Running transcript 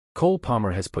Cole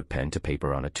Palmer has put pen to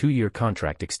paper on a 2-year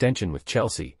contract extension with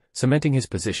Chelsea, cementing his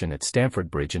position at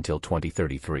Stamford Bridge until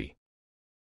 2033.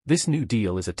 This new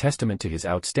deal is a testament to his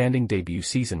outstanding debut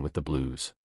season with the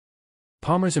Blues.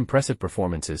 Palmer's impressive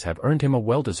performances have earned him a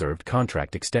well-deserved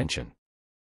contract extension.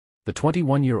 The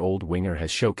 21-year-old winger has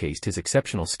showcased his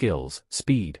exceptional skills,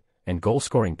 speed, and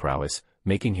goal-scoring prowess,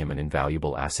 making him an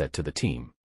invaluable asset to the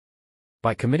team.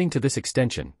 By committing to this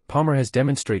extension, Palmer has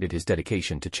demonstrated his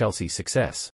dedication to Chelsea's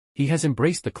success. He has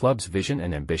embraced the club's vision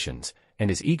and ambitions, and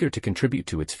is eager to contribute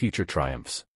to its future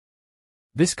triumphs.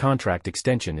 This contract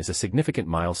extension is a significant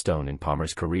milestone in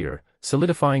Palmer's career,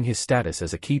 solidifying his status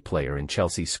as a key player in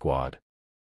Chelsea's squad.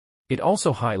 It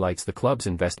also highlights the club's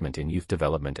investment in youth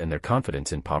development and their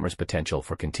confidence in Palmer's potential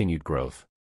for continued growth.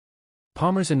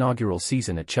 Palmer's inaugural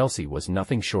season at Chelsea was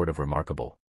nothing short of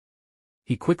remarkable.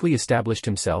 He quickly established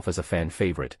himself as a fan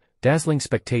favorite, dazzling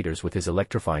spectators with his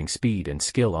electrifying speed and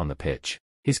skill on the pitch.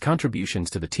 His contributions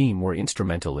to the team were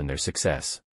instrumental in their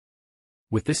success.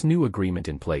 With this new agreement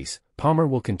in place, Palmer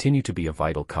will continue to be a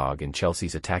vital cog in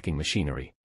Chelsea's attacking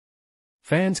machinery.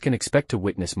 Fans can expect to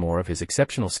witness more of his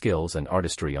exceptional skills and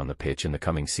artistry on the pitch in the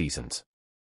coming seasons.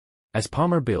 As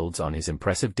Palmer builds on his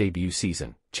impressive debut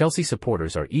season, Chelsea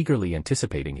supporters are eagerly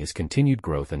anticipating his continued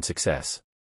growth and success.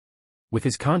 With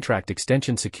his contract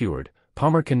extension secured,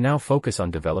 Palmer can now focus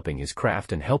on developing his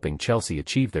craft and helping Chelsea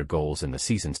achieve their goals in the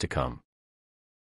seasons to come.